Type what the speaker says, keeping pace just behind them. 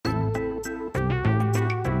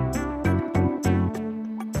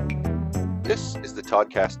This is the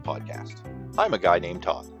Toddcast podcast. I'm a guy named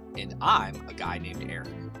Todd. And I'm a guy named Eric.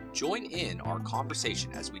 Join in our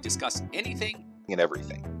conversation as we discuss anything And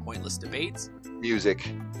everything. pointless debates, Music,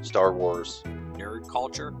 Star Wars, nerd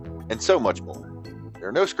culture, and so much more. There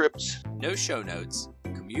are no scripts. no show notes.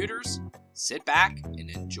 Commuters, sit back and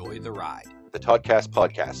enjoy the ride. The Toddcast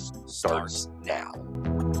podcast Starts now.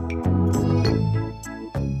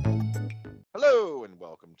 Hello and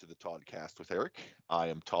welcome to the Toddcast with Eric. I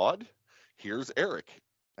am Todd. Here's Eric.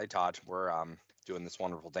 Hey Todd, we're doing this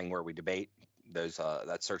wonderful thing where we debate. Those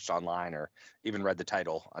that searched online or even read the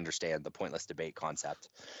title understand the pointless debate concept.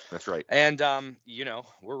 That's right. And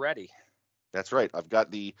we're ready. That's right. I've got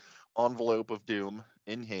the envelope of doom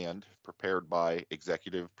in hand, prepared by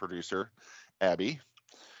executive producer Abby.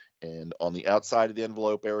 And on the outside of the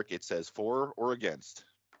envelope, Eric, it says for or against.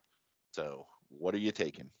 So what are you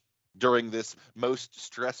taking? During this most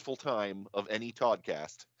stressful time of any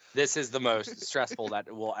Toddcast. This is the most stressful that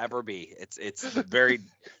it will ever be. It's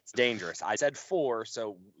dangerous. I said 4,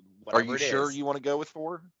 so whatever Are you it sure is, you want to go with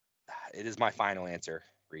 4? it is my final answer,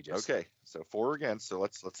 Regis. Okay, so 4 or against. So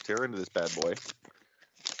let's tear into this bad boy.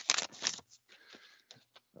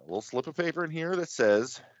 A little slip of paper in here that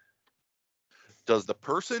says, does the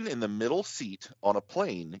person in the middle seat on a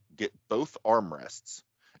plane get both armrests?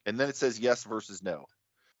 And then it says yes versus no.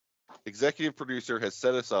 Executive producer has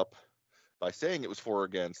set us up by saying it was 4 or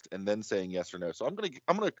against and then saying yes or no. So I'm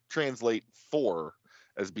gonna translate 4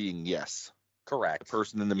 as being yes. Correct. The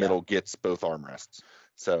person in the Yeah. middle gets both armrests.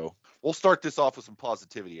 So we'll start this off with some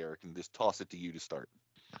positivity, Eric, and just toss it to you to start.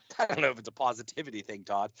 I don't know if it's a positivity thing,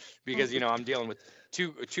 Todd, because I'm dealing with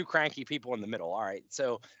two cranky people in the middle. All right,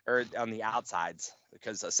 so or on the outsides,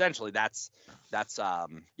 because essentially that's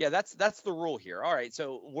the rule here. All right,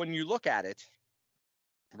 so when you look at it,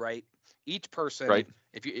 right, each person, Right.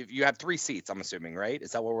 If you have 3 seats, I'm assuming, right?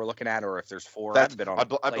 Is that what we're looking at, or if there's 4? That's- I've been on I a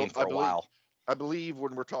be- I plane be- for I a believe- while. I believe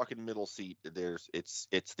when we're talking middle seat,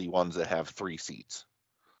 it's the ones that have 3 seats.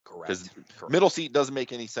 Correct. Middle seat doesn't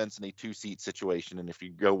make any sense in a 2-seat situation, and if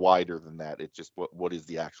you go wider than that, it's just what is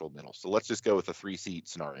the actual middle. So let's just go with a 3-seat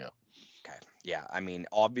scenario. Okay. Yeah. I mean,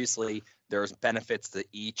 obviously, there's benefits to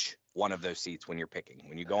each one of those seats when you're picking.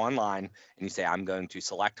 When you go online and you say, I'm going to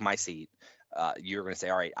select my seat, you're going to say,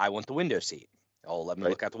 all right, I want the window seat. Oh, let me Right.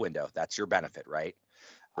 look out the window. That's your benefit, right?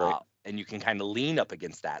 Right. And you can kind of lean up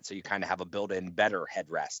against that. So you kind of have a built-in better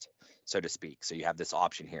headrest, so to speak. So you have this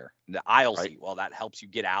option here. The aisle Right. seat, well, that helps you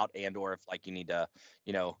get out and or if like you need to,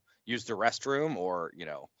 use the restroom or,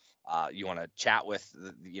 you want to chat with,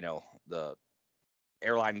 the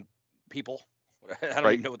airline people. I don't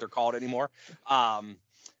Right. even know what they're called ananymore. Flight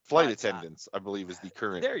But, attendants, I believe, is the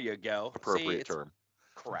current There you go. appropriate term.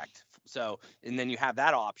 Correct. So, and then you have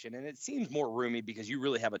that option, and it seems more roomy because you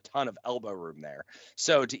really have a ton of elbow room there.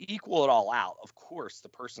 So, to equal it all out, of course, the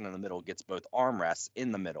person in the middle gets both armrests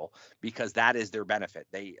in the middle because that is their benefit.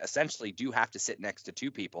 They essentially do have to sit next to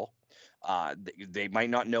 2 people. They might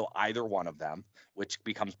not know either one of them, which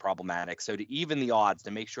becomes problematic. So, to even the odds,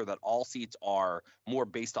 to make sure that all seats are more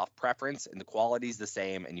based off preference and the quality is the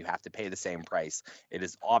same, and you have to pay the same price, it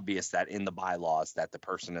is obvious that in the bylaws that the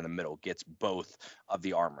person in the middle gets both of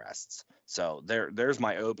the armrests. So there's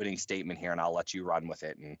my opening statement here, and I'll let you run with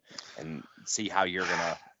it and see how you're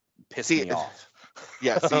gonna piss See, me off.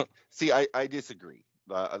 Yeah, I disagree.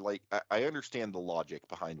 I understand the logic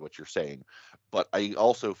behind what you're saying, but I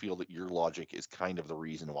also feel that your logic is kind of the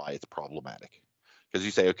reason why it's problematic. Because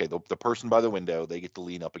you say, okay, the person by the window, they get to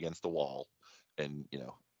lean up against the wall, and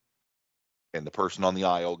and the person on the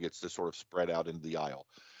aisle gets to sort of spread out into the aisle.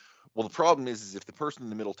 Well, the problem is if the person in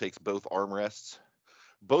the middle takes both armrests,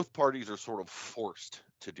 both parties are sort of forced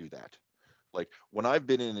to do that. Like when I've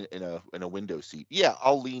been in a window seat, yeah,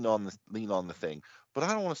 I'll lean on the thing, but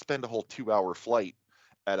I don't want to spend a whole 2-hour flight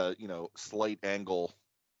at a slight angle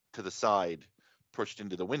to the side, pushed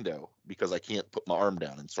into the window because I can't put my arm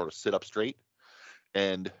down and sort of sit up straight.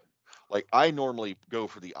 And like I normally go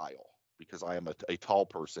for the aisle because I am a tall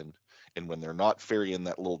person, and when they're not ferrying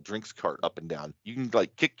that little drinks cart up and down, you can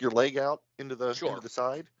like kick your leg out into the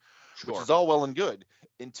side, which is all well and good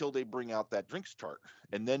until they bring out that drinks cart,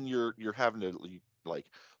 and then you're having to like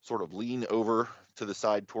sort of lean over to the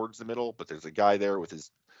side towards the middle, but there's a guy there with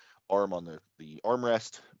his arm on the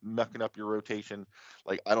armrest mucking up your rotation.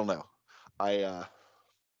 Like I don't know,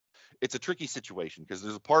 it's a tricky situation because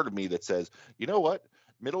there's a part of me that says, you know what,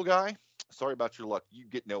 middle guy, sorry about your luck, you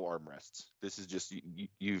get no armrests. This is just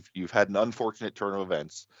you've had an unfortunate turn of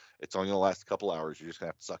events. It's only gonna last a couple hours. You're just gonna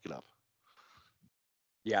have to suck it up.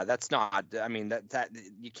 Yeah, that's not. I mean, that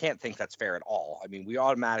you can't think that's fair at all. I mean, we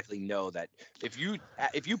automatically know that if you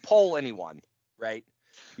poll anyone, right?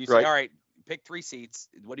 You say, Right. all right, pick 3 seats.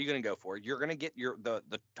 What are you going to go for? You're going to get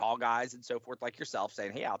the tall guys and so forth like yourself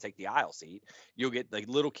saying, hey, I'll take the aisle seat. You'll get the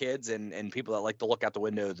little kids and people that like to look out the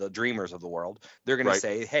window, the dreamers of the world. They're going to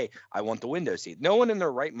say, hey, I want the window seat. No one in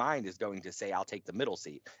their right mind is going to say, I'll take the middle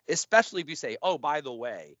seat, especially if you say, oh, by the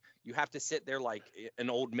way, you have to sit there like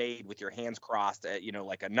an old maid with your hands crossed,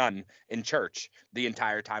 like a nun in church the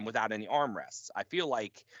entire time without any armrests. I feel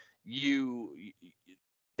like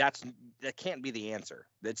that can't be the answer.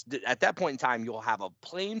 That's at that point in time, you'll have a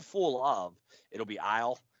plane full of, it'll be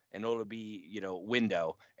aisle and it'll be,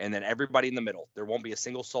 window, and then everybody in the middle. There won't be a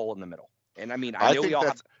single soul in the middle. And I mean, I know we all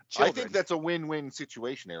have children. I think that's a win-win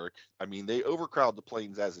situation, Eric. I mean, they overcrowd the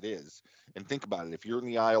planes as it is. And think about it. If you're in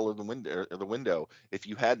the aisle or the window, if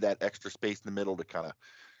you had that extra space in the middle to kind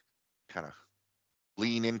of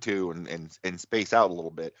lean into and space out a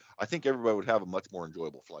little bit, I think everybody would have a much more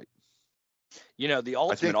enjoyable flight. The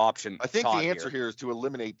ultimate option. I think the answer here is to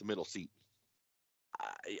eliminate the middle seat.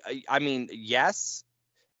 I mean, yes.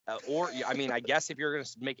 I guess if you're going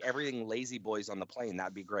to make everything lazy boys on the plane,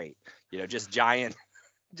 that'd be great. Just giant.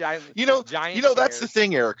 Giant. That's the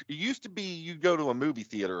thing, Eric. It used to be you'd go to a movie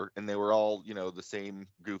theater and they were all, the same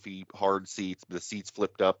goofy hard seats. The seats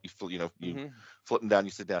flipped up. You flip them down.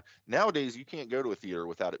 You sit down. Nowadays, you can't go to a theater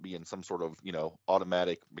without it being some sort of,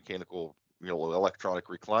 automatic mechanical, electronic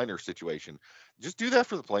recliner situation. Just do that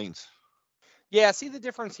for the planes. Yeah. See, the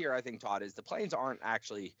difference here, I think, Todd, is the planes aren't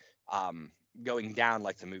actually going down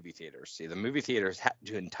like the movie theaters. See, the movie theaters have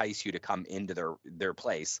to entice you to come into their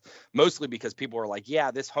place, mostly because people are like,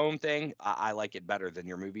 yeah, this home thing, I like it better than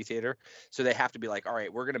your movie theater. So they have to be like, all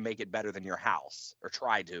right, we're going to make it better than your house, or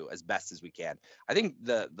try to as best as we can. I think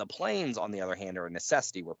the planes, on the other hand, are a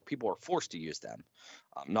necessity where people are forced to use them.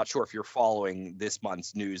 I'm not sure if you're following this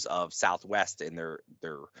month's news of Southwest and their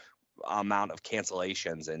amount of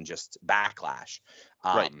cancellations and just backlash.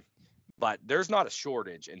 Right. But there's not a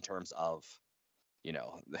shortage in terms of,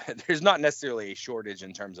 there's not necessarily a shortage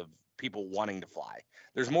in terms of people wanting to fly.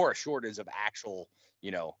 There's more a shortage of actual,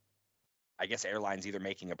 I guess airlines either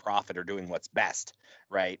making a profit or doing what's best.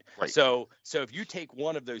 Right. So if you take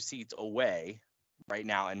one of those seats away right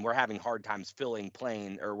now, and we're having hard times filling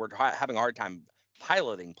plane, or we're having a hard time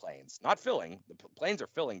piloting planes, not filling, the planes are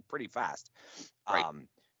filling pretty fast. Right.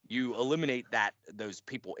 You eliminate those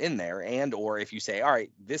people in there, and or if you say, all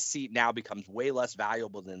right, this seat now becomes way less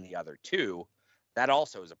valuable than the other two, that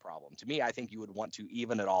also is a problem. To me, I think you would want to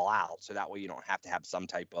even it all out, so that way you don't have to have some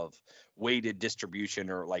type of weighted distribution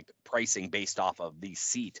or like pricing based off of the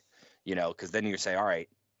seat, because then you say, all right,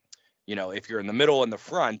 if you're in the middle and the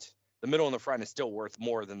front is still worth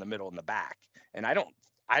more than the middle and the back. And I don't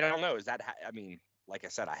know. Is that, I mean, like I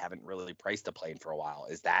said, I haven't really priced a plane for a while.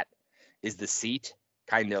 Is the seat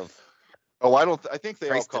kind of? Oh, I think they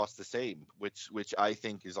all cost the same, which I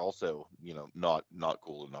think is also, not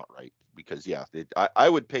cool and not right, because I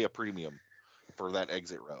would pay a premium for that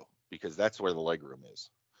exit row because that's where the leg room is.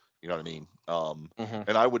 You know what I mean?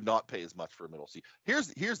 And I would not pay as much for a middle seat. Here's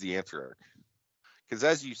the answer, Eric. Because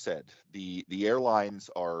as you said, the airlines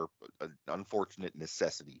are an unfortunate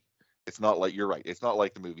necessity. It's not like, you're right. It's not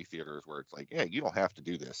like the movie theaters where it's like, yeah, you don't have to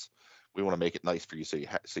do this. We want to make it nice for you so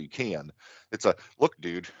you can. It's a, look,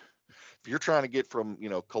 dude, if you're trying to get from,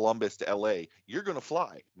 Columbus to LA, you're going to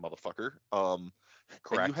fly, motherfucker. Correct.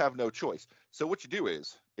 And you have no choice. So what you do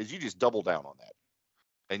is you just double down on that.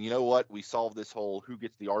 And you know what? We solve this whole who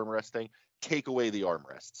gets the armrest thing. Take away the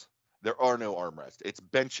armrests. There are no armrests. It's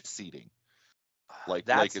bench seating. Like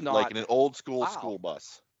in an old school school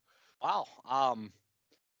bus. Wow.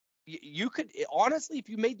 You could, honestly, if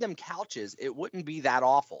you made them couches, it wouldn't be that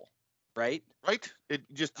awful. Right. It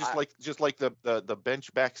just like the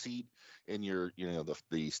bench back seat in your,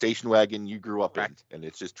 the station wagon you grew up in, and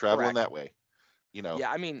it's just traveling that way, Yeah,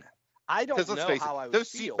 I mean, I don't know how I would those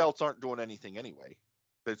feel. Seat belts aren't doing anything anyway.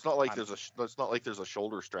 It's not like there's a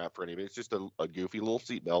shoulder strap for anybody. It's just a goofy little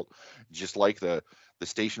seat belt, just like the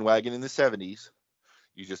station wagon in the 70s.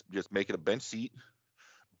 You just make it a bench seat.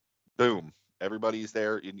 Boom, everybody's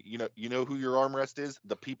there. You know who your armrest is?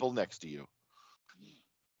 The people next to you.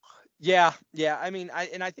 Yeah. I mean,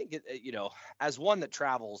 I think as one that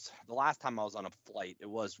travels, the last time I was on a flight, it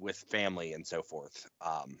was with family and so forth.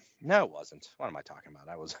 No, it wasn't. What am I talking about?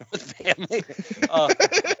 I was with family.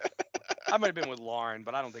 I might have been with Lauren,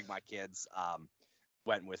 but I don't think my kids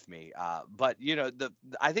went with me. But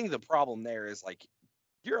I think the problem there is, like,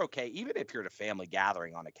 you're okay even if you're at a family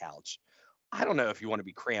gathering on a couch. I don't know if you want to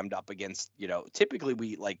be crammed up against. Typically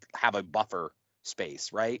we like have a buffer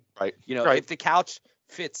space, right? Right. If the couch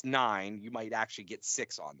fits 9, you might actually get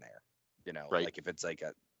 6 on there. Right. Like if it's like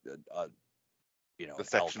a you know, The an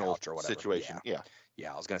L sectional couch or whatever. situation. Yeah.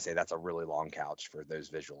 Yeah, I was gonna say that's a really long couch for those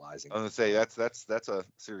visualizing. I was gonna say that's a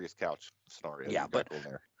serious couch scenario Yeah, you got but going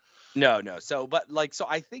there. no. So, but like, so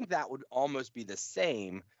I think that would almost be the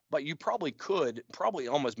same, but you could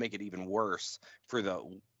almost make it even worse for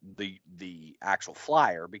the actual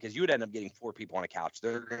flyer, because you would end up getting 4 people on a couch.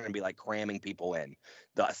 They're going to be like cramming people in.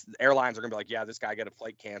 The airlines are going to be like, yeah, this guy got a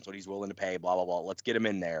flight canceled. He's willing to pay, blah, blah, blah. Let's get him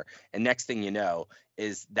in there. And next thing you know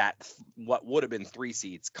is that what would have been 3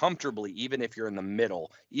 seats comfortably, even if you're in the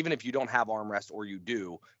middle, even if you don't have armrest or you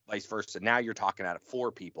do, vice versa. Now you're talking at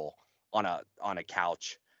 4 people on a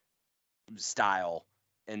couch style,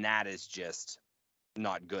 and that is just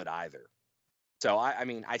not good either. So I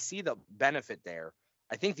mean, I see the benefit there.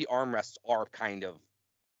 I think the armrests are kind of,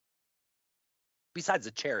 besides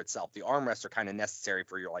the chair itself, the armrests are kind of necessary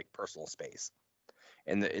for your like personal space.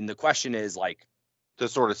 And the question is like, To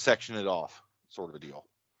sort of section it off, sort of a deal.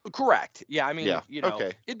 correct. Yeah, I mean, Yeah. you know,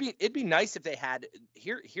 Okay. it'd be nice if they had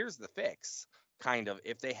here's the fix, kind of,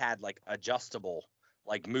 if they had like adjustable,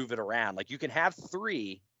 like move it around. Like you can have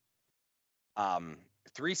 3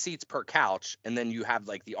 seats per couch, and then you have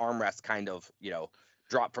like the armrest kind of, you know,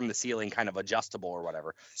 drop from the ceiling, kind of adjustable or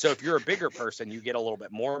whatever. So if you're a bigger person, you get a little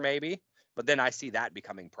bit more maybe, but then I see that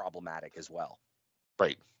becoming problematic as well.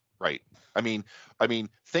 Right. Right. I mean,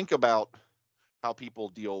 think about how people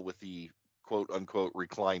deal with the quote unquote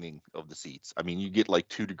reclining of the seats. I mean, you get like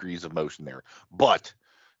 2 degrees of motion there, but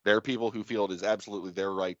there are people who feel it is absolutely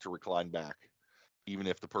their right to recline back, even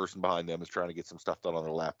if the person behind them is trying to get some stuff done on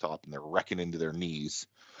their laptop and they're wrecking into their knees,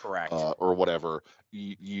 Correct. or whatever.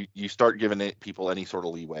 You start giving people any sort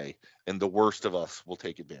of leeway, and the worst of us will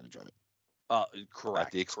take advantage of it. Correct.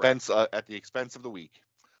 At the expense of the weak.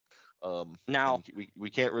 Now, we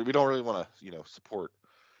don't really want to support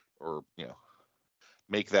or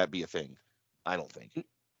make that be a thing. I don't think.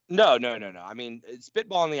 no. I mean,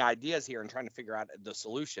 spitballing the ideas here and trying to figure out the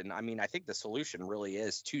solution. I mean, I think the solution really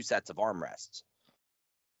is 2 sets of armrests.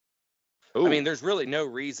 Ooh, I mean, there's really no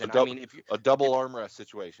reason. a I mean, if you a double armrest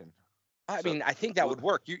situation. I So- mean, I think that would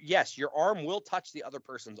work. Yes, your arm will touch the other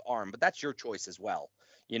person's arm, but that's your choice as well,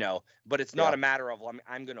 you know. But it's not Yeah. a matter of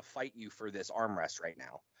I'm going to fight you for this armrest right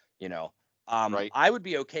now, you know. Right. I would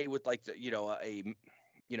be okay with like in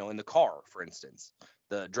the car, for instance,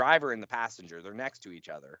 the driver and the passenger, they're next to each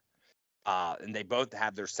other, and they both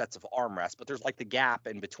have their sets of armrests, but there's like the gap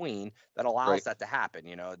in between that allows Right. that to happen.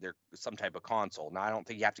 You know, there's some type of console. Now, I don't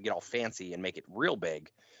think you have to get all fancy and make it real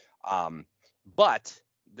big, but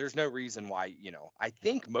there's no reason why, you know, I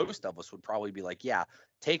think most of us would probably be like, yeah,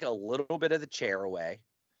 take a little bit of the chair away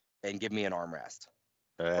and give me an armrest.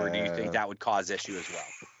 Or do you think that would cause issue as well?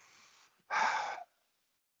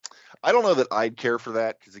 I don't know that I'd care for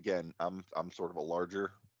that, because again, I'm sort of a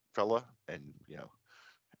larger fella, and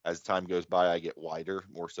as time goes by, I get wider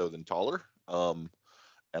more so than taller. And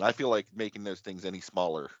I feel like making those things any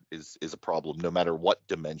smaller is a problem, no matter what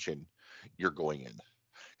dimension you're going in.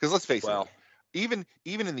 Because let's face it, even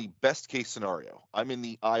in the best case scenario, I'm in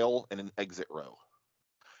the aisle and an exit row.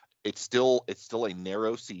 It's still a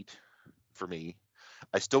narrow seat for me.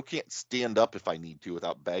 I still can't stand up if I need to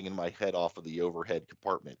without banging my head off of the overhead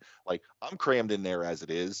compartment. Like, I'm crammed in there as it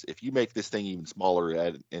is. If you make this thing even smaller,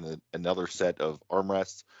 in another set of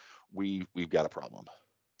armrests, we've got a problem.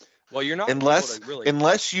 Well, you're not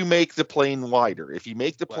unless you make the plane wider. If you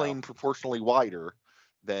make the plane proportionally wider,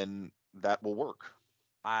 then that will work.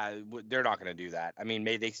 They're not going to do that. I mean,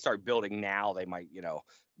 maybe they start building now, they might, you know,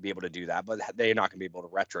 be able to do that, but they're not going to be able to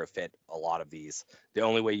retrofit a lot of these. The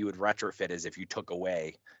only way you would retrofit is if you took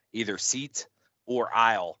away either seat or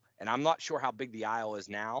aisle. And I'm not sure how big the aisle is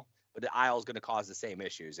now, but the aisle is going to cause the same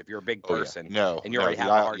issues. If you're a big person and you already have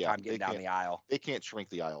a hard time getting down the aisle. They can't shrink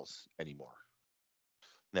the aisles anymore.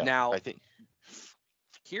 No, now, I think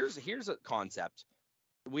here's a concept.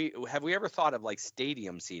 We ever thought of like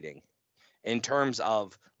stadium seating, in terms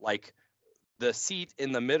of like the seat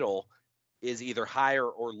in the middle is either higher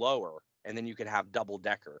or lower, and then you can have double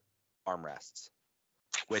decker armrests,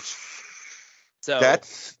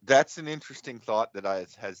 that's an interesting thought that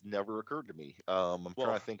has never occurred to me. I'm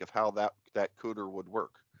trying to think of how that could or would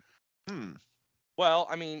work. Well,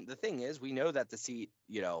 I mean, the thing is, we know that the seat,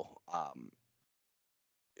 you know,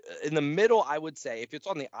 in the middle, I would say if it's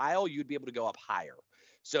on the aisle, you'd be able to go up higher.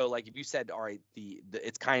 So like if you said, all right,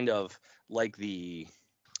 it's kind of like the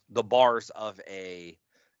bars of a,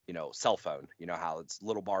 you know, cell phone, you know how it's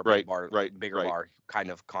little bar, big bar, bigger bar kind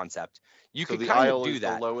of concept. You could kind of do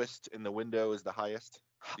that. The lowest and the window is the highest.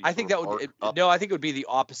 I think that would I think it would be the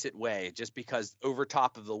opposite way, just because over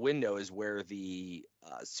top of the window is where the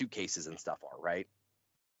suitcases and stuff are, right?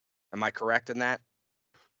 Am I correct in that?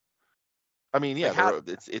 I mean, yeah, Like how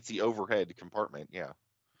it's the overhead compartment. Yeah.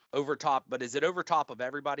 over top, but is it over top of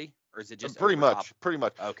everybody or is it just Pretty over top? much, pretty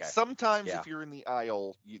much. Okay. Sometimes Yeah. if you're in the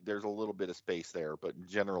aisle, there's a little bit of space there, but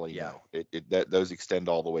generally Yeah. no. Those extend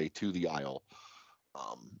all the way to the aisle,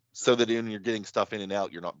 so that when you're getting stuff in and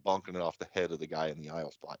out, you're not bonking it off the head of the guy in the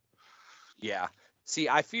aisle spot. Yeah. See,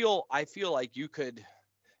 I feel like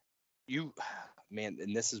man,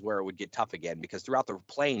 and this is where it would get tough again because throughout the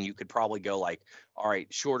plane you could probably go like, all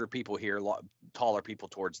right, shorter people here, taller people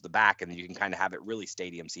towards the back, and then you can kind of have it really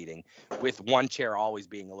stadium seating with one chair always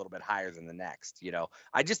being a little bit higher than the next.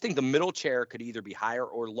 I just think the middle chair could either be higher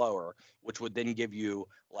or lower, which would then give you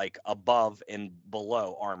like above and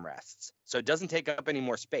below armrests. So it doesn't take up any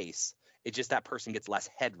more space. It's just that person gets less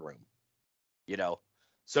headroom.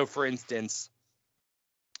 So for instance,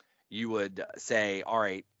 you would say, all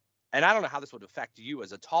right, and I don't know how this would affect you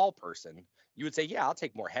as a tall person. You would say, yeah, I'll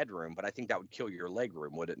take more headroom, but I think that would kill your leg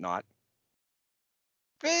room, would it not?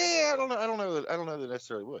 I don't know. I don't know that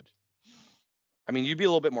necessarily would. I mean, you'd be a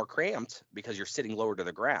little bit more cramped because you're sitting lower to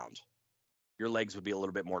the ground. Your legs would be a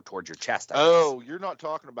little bit more towards your chest. You're not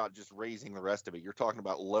talking about just raising the rest of it. You're talking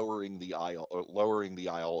about lowering the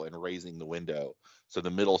aisle and raising the window so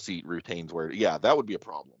the middle seat retains where. Yeah, that would be a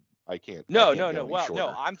problem. I can't. No. Well,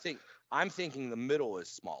 no. I'm thinking the middle is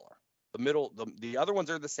smaller. The middle, the other ones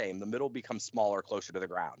are the same. The middle becomes smaller, closer to the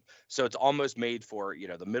ground. So it's almost made for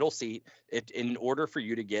the middle seat. In order for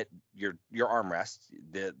you to get your armrest,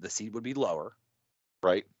 the seat would be lower,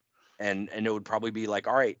 right? And it would probably be like,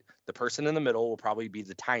 all right, the person in the middle will probably be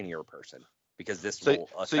the tinier person because this will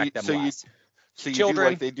affect them less. So you Children, do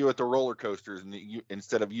like they do at the roller coasters, and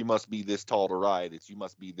instead of you must be this tall to ride, it's you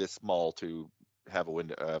must be this small to have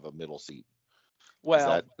a middle seat.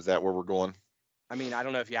 Well, is that where we're going? I mean, I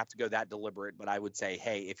don't know if you have to go that deliberate, but I would say,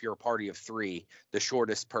 hey, if you're a party of 3, the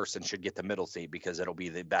shortest person should get the middle seat because it'll be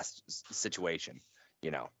the best situation.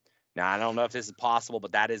 Now I don't know if this is possible,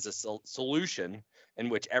 but that is a solution in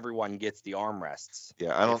which everyone gets the armrests.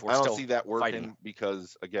 Yeah, I don't see that working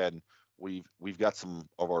because again, we've got some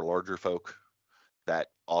of our larger folk that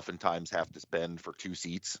oftentimes have to spend for 2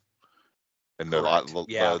 seats, and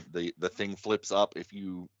the thing flips up if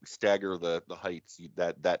you stagger the heights.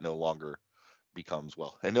 That no longer becomes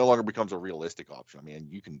a realistic option. I mean,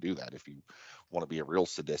 you can do that if you want to be a real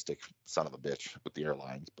sadistic son of a bitch with the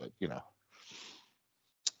airlines, but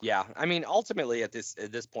Yeah, I mean, ultimately at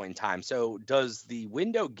this point in time, so does the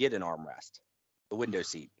window get an armrest? The window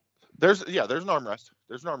seat. There's an armrest.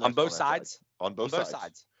 There's an armrest on both sides. On both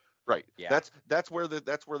sides. Right. Yeah. That's where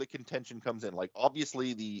the contention comes in. Like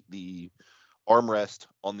obviously the armrest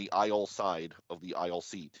on the aisle side of the aisle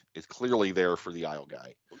seat is clearly there for the aisle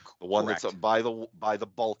guy. The one Correct. that's by the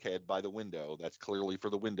bulkhead by the window, that's clearly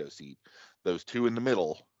for the window seat. Those 2 in the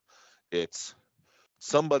middle, it's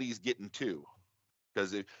somebody's getting 2.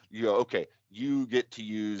 Because you get to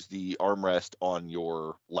use the armrest on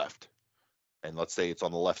your left, and let's say it's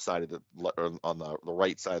on the left side of on the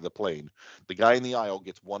right side of the plane. The guy in the aisle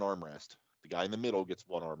gets 1 armrest. The guy in the middle gets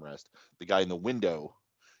 1 armrest. The guy in the window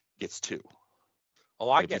gets 2. Oh,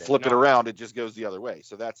 I get it. If you flip it around, it just goes the other way.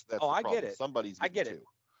 So that's the problem. I get it. Somebody's getting 2. I get it.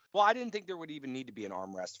 Well, I didn't think there would even need to be an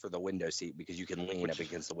armrest for the window seat because you can lean up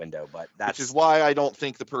against the window, but which is why I don't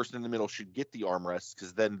think the person in the middle should get the armrest,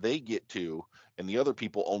 because then they get 2 and the other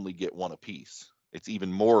people only get 1 apiece. It's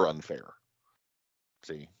even more unfair.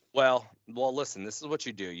 See? Well, listen, this is what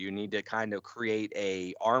you do. You need to kind of create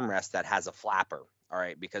a armrest that has a flapper. All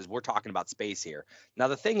right, because we're talking about space here. Now,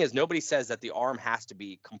 the thing is, nobody says that the arm has to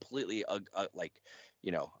be completely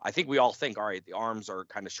I think we all think, all right, the arms are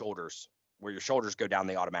kind of shoulders. Where your shoulders go down,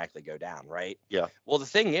 they automatically go down, right? Yeah. Well, the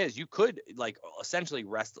thing is, you could essentially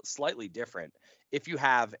rest slightly different if you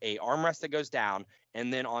have a armrest that goes down,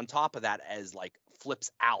 and then on top of that, as flips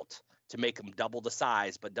out to make them double the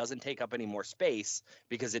size, but doesn't take up any more space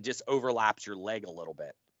because it just overlaps your leg a little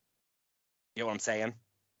bit. You know what I'm saying?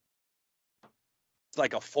 It's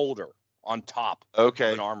like a folder on top of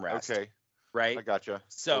an armrest. Okay. Right. I gotcha.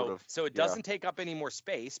 So it doesn't take up any more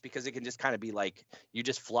space because it can just kind of be you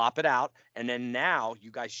just flop it out, and then now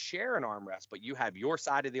you guys share an armrest, but you have your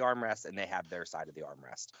side of the armrest and they have their side of the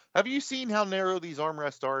armrest. Have you seen how narrow these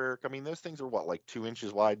armrests are, Eric? I mean, those things are what, 2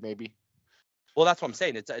 inches wide, maybe? Well, that's what I'm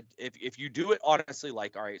saying. It's if you do it honestly, all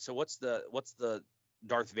right. So what's the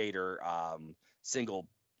Darth Vader single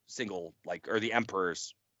or the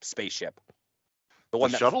Emperor's spaceship? The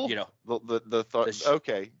one shuttle?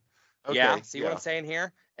 Okay. Yeah, see what I'm saying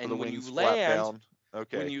here? And when you land,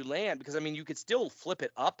 okay. When you land, because I mean, you could still flip it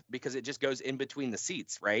up because it just goes in between the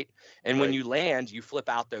seats, right? And when you land, you flip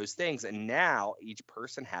out those things, and now each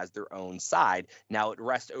person has their own side. Now it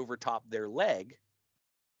rests over top their leg,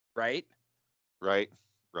 right? Right.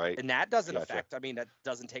 And that doesn't Gotcha. affect, I mean, that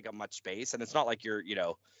doesn't take up much space, and it's not like you're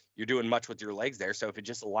doing much with your legs there. So if it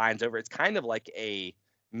just aligns over, it's kind of like a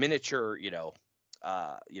miniature,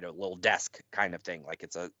 little desk kind of thing. Like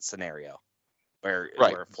it's a scenario where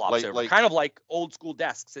it flops over, kind of like old school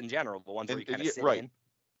desks in general, the ones where you kind of sit in.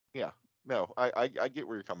 Yeah. No, I get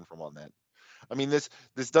where you're coming from on that. I mean, this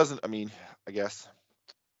doesn't, I mean, I guess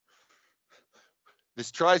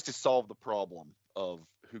this tries to solve the problem of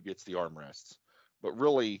who gets the armrests, but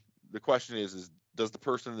really the question is does the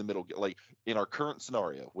person in the middle get, like in our current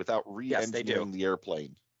scenario, without re-engineering the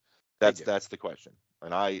airplane? That's the question.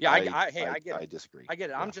 And I disagree. I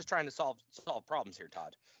get it. I'm just trying to solve problems here,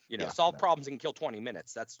 Todd. Solve problems and kill 20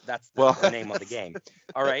 minutes. That's the name of the game.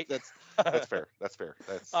 All right. That's fair. That's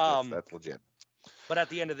that's legit. But at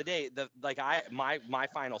the end of the day, my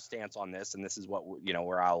final stance on this, and this is what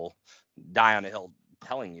where I'll die on a hill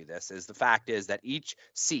telling you this, is the fact is that each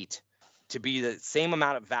seat, to be the same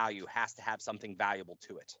amount of value, has to have something valuable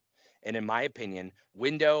to it. And in my opinion,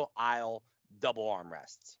 window, aisle, double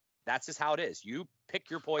armrests. That's just how it is. You pick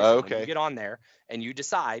your poison when you get on there, and you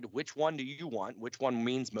decide which one do you want, which one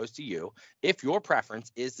means most to you. If your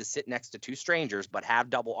preference is to sit next to two strangers but have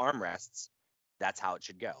double armrests, that's how it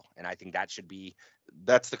should go. And I think that should be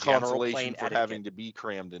the consolation for having to be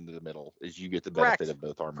crammed into the middle, is you get the benefit of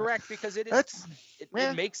both armrests. Correct, because it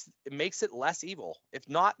makes it less evil. If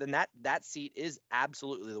not, then that seat is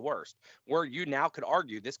absolutely the worst. Where you now could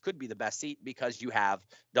argue this could be the best seat because you have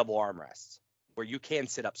double armrests, where you can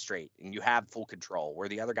sit up straight and you have full control, where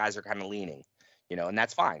the other guys are kind of leaning, and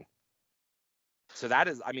that's fine. So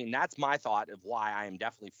that's my thought of why I am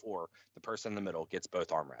definitely for the person in the middle gets both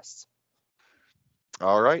armrests.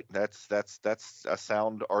 All right, that's a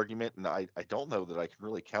sound argument, and I don't know that I can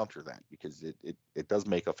really counter that, because it does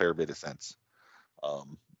make a fair bit of sense.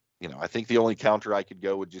 I think the only counter I could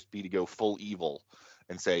go would just be to go full evil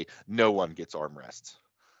and say no one gets armrests.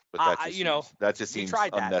 But that just seems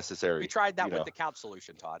unnecessary. We tried that with the couch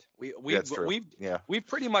solution, Todd. We've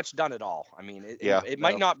pretty much done it all. I mean, it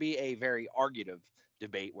might not be a very argumentative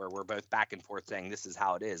debate where we're both back and forth saying this is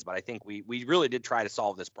how it is, but I think we really did try to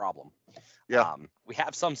solve this problem. Yeah. We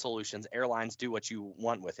have some solutions. Airlines do what you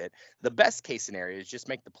want with it. The best case scenario is just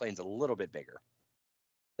make the planes a little bit bigger.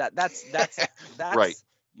 That's right.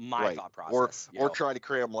 My thought process. Or try to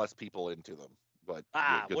cram less people into them. But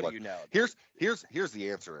what do you know? Here's the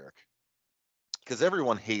answer, Eric. Because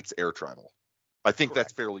everyone hates air travel. I think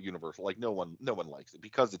that's fairly universal. Like no one likes it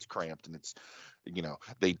because it's cramped and it's,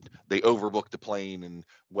 they overbook the plane and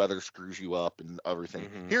weather screws you up and everything.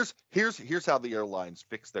 Mm-hmm. Here's how the airlines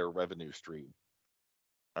fix their revenue stream.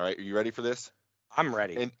 All right, are you ready for this? I'm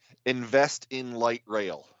ready. Invest in light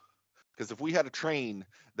rail. Because if we had a train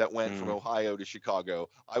that went from Ohio to Chicago,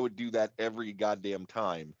 I would do that every goddamn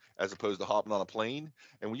time, as opposed to hopping on a plane.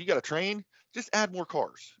 And when you got a train, just add more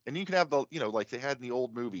cars, and you can have the, like they had in the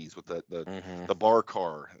old movies with the bar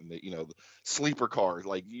car and the sleeper car.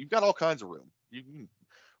 Like you've got all kinds of room. You can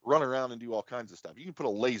run around and do all kinds of stuff. You can put a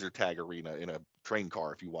laser tag arena in a train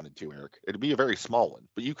car if you wanted to, Eric. It'd be a very small one,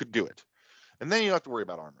 but you could do it. And then you don't have to worry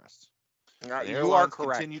about armrests. You are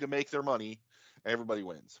correct. Continue to make their money. Everybody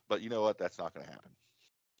wins, but you know what? That's not going to happen.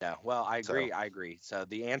 Yeah, well, I agree. So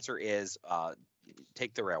the answer is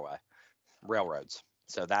take the railroads.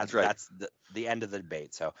 So that's right. That's the end of the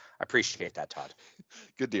debate. So I appreciate that, Todd.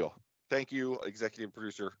 Good deal. Thank you, executive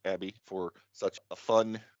producer Abby, for such a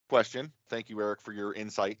fun question. Thank you, Eric, for your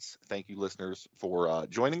insights. Thank you, listeners, for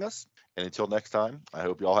joining us. And until next time, I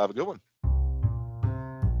hope you all have a good one.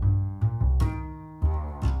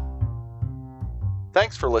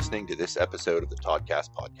 Thanks for listening to this episode of the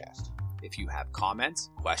Toddcast podcast. If you have comments,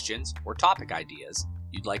 questions, or topic ideas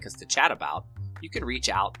you'd like us to chat about, you can reach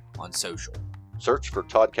out on social. Search for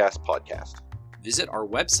Toddcast Podcast. Visit our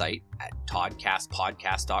website at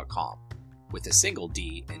toddcastpodcast.com with a single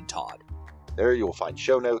D in Todd. There you will find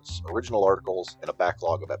show notes, original articles, and a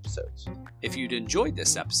backlog of episodes. If you'd enjoyed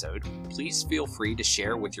this episode, please feel free to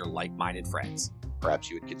share with your like-minded friends. Perhaps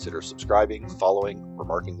you would consider subscribing, following, or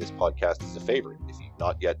marking this podcast as a favorite if you've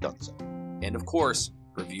not yet done so. And of course,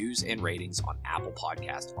 reviews and ratings on Apple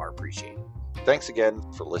Podcasts are appreciated. Thanks again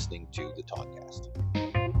for listening to the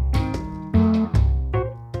Toddcast.